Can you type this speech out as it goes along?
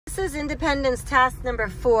This is Independence task number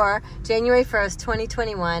 4, January 1st,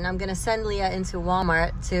 2021. I'm going to send Leah into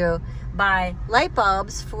Walmart to buy light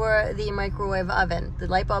bulbs for the microwave oven. The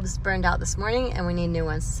light bulbs burned out this morning and we need new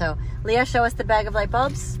ones. So Leah, show us the bag of light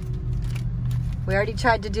bulbs. We already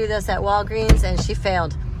tried to do this at Walgreens and she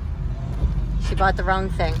failed. She bought the wrong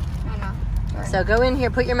thing. I know. Sorry. So go in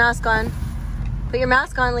here, put your mask on. Put your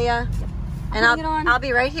mask on, Leah. And I'll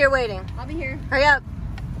be right here waiting. I'll be here. Hurry up.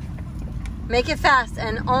 Make it fast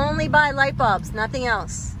and only buy light bulbs, nothing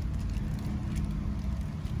else.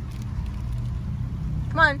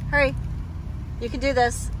 Come on, hurry. You can do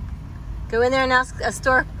this. Go in there and ask a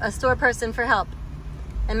store person for help.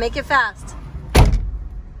 And make it fast.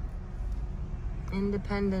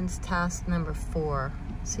 Independence task number 4.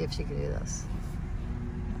 See if she can do this.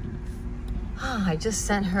 Oh, I just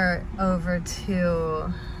sent her over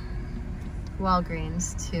to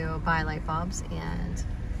Walgreens to buy light bulbs and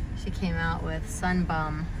she came out with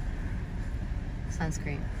Sunbum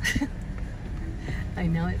sunscreen. I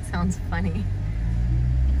know it sounds funny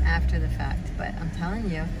after the fact, but I'm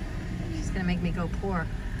telling you, she's gonna make me go poor.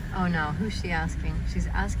 Oh no, who's she asking? She's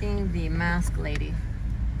asking the mask lady.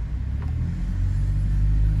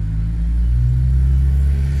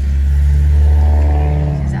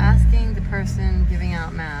 She's asking the person giving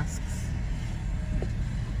out masks.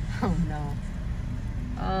 Oh no.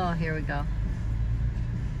 Oh, here we go.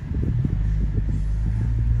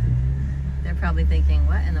 They're probably thinking,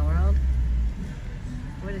 what in the world?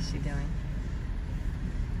 What is she doing?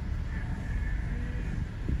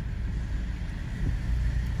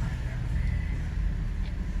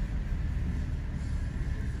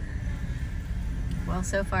 Well,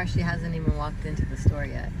 so far she hasn't even walked into the store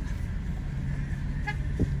yet.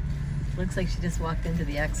 Looks like she just walked into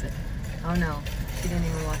the exit. Oh no, she didn't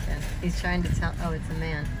even walk in. He's trying to tell, oh, it's a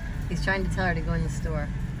man. He's trying to tell her to go in the store.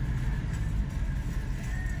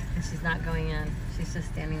 And she's not going in. She's just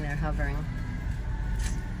standing there hovering.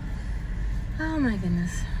 Oh my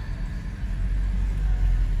goodness.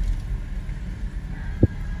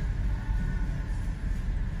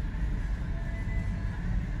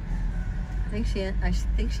 I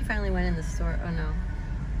think she finally went in the store. Oh no.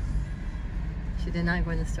 She did not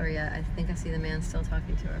go in the store yet. I think I see the man still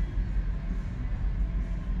talking to her.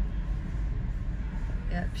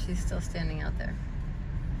 Yep, she's still standing out there.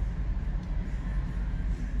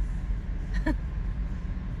 I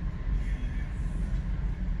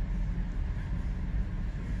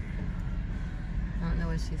don't know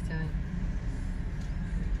what she's doing.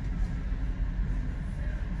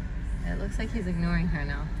 It looks like he's ignoring her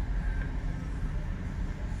now.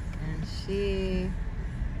 And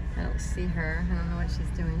I don't see her. I don't know what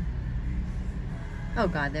she's doing. Oh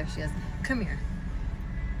God, there she is. Come here.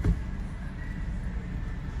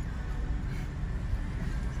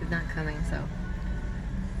 She's not coming, so.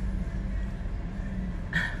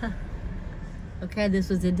 Okay, this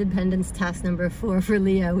was Independence task number 4 for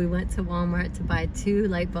Leah. We went to Walmart to buy 2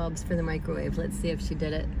 light bulbs for the microwave. Let's see if she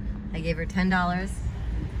did it. I gave her $10. I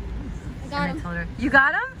got them. I told her, you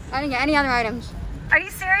got them? I didn't get any other items. Are you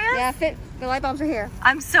serious? Yeah, the light bulbs are here.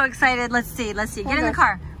 I'm so excited. Let's see. Get in the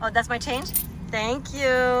car. Oh, that's my change? Thank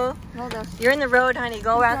you. Hold this. You're in the road, honey.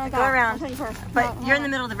 Go around. I'll tell you first. But you're in the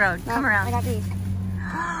middle of the road. No, come around. I got these.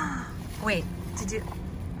 Wait, did you?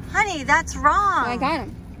 Honey, that's wrong. I got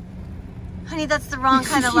them. Honey, that's the wrong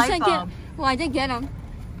kind of light bulb. Well, I did get them.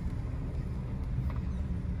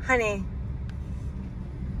 Honey,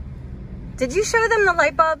 did you show them the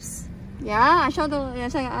light bulbs? Yeah, I showed I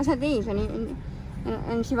said these, and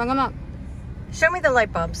she rung them up. Show me the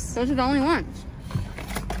light bulbs. Those are the only ones.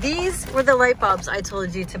 These were the light bulbs I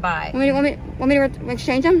told you to buy. Want me to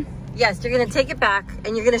exchange them? Yes, you're going to take it back,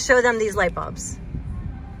 and you're going to show them these light bulbs.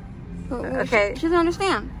 Okay. She doesn't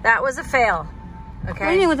understand. That was a fail. Okay. What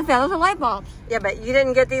do you mean with a fail? Those are light bulbs. Yeah, but you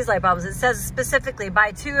didn't get these light bulbs. It says specifically,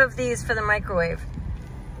 buy 2 of these for the microwave.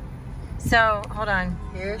 So, hold on.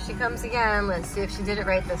 Here she comes again. Let's see if she did it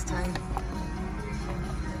right this time.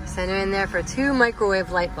 Send her in there for 2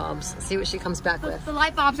 microwave light bulbs. See what she comes back with. The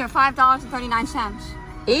light bulbs are $5.39.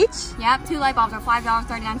 Each? Yep, 2 light bulbs are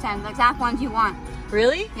 $5.39. The exact ones you want.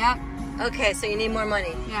 Really? Yep. Okay, so you need more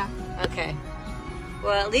money. Yeah. Okay.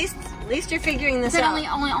 Well, at least you're figuring this out.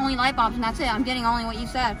 Only light bulbs, and that's it. I'm getting only what you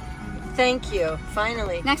said. Thank you.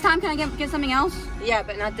 Finally. Next time, can I get something else? Yeah,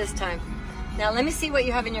 but not this time. Now let me see what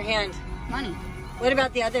you have in your hand. Money. What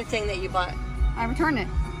about the other thing that you bought? I returned it.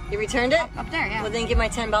 You returned it? Up there, yeah. Well, then give my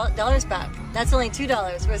 $10 back. That's only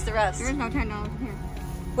 $2. Where's the rest? There is no $10 here.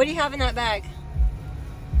 What do you have in that bag?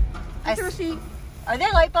 That's the receipt. Are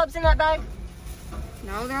there light bulbs in that bag?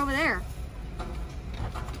 No, they're over there.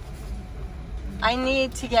 I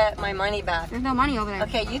need to get my money back. There's no money over there.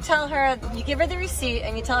 Okay, you tell her, you give her the receipt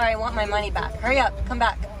and you tell her I want my money back. Hurry up, come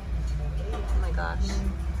back. Oh my gosh.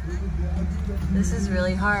 This is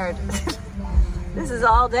really hard. This is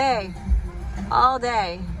all day. All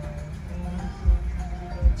day.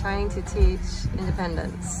 Trying to teach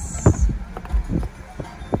independence.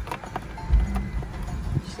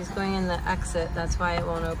 She's going in the exit, that's why it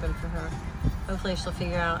won't open for her. Hopefully she'll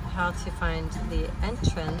figure out how to find the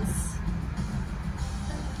entrance.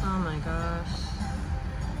 Oh my gosh.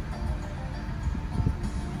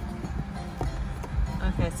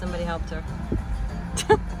 Okay, somebody helped her.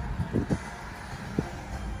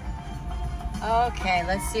 Okay,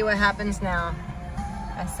 let's see what happens now.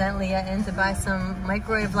 I sent Leah in to buy some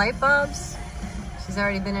microwave light bulbs. She's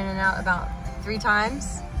already been in and out about 3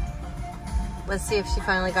 times. Let's see if she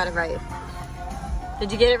finally got it right.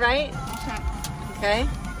 Did you get it right? Check. Okay.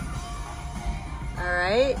 All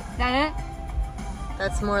right. Is that it?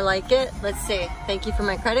 That's more like it. Let's see. Thank you for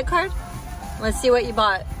my credit card. Let's see what you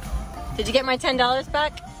bought. Did you get my $10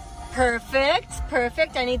 back? Perfect.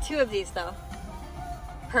 Perfect. I need 2 of these though.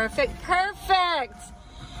 Perfect. Perfect.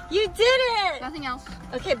 You did it. Nothing else.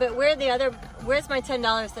 Okay, but where's my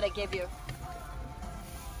 $10 that I gave you?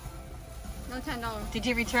 No $10. Did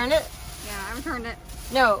you return it? Yeah, I returned it.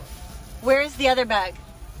 No. Where's the other bag?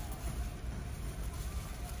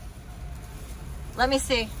 Let me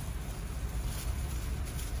see.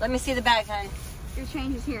 Let me see the bag, honey. Your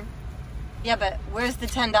change is here. Yeah, but where's the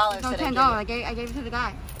 $10 No that $10. I gave you? I gave it to the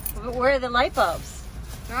guy. But where are the light bulbs?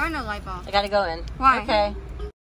 There are no light bulbs. I gotta go in. Why? Okay.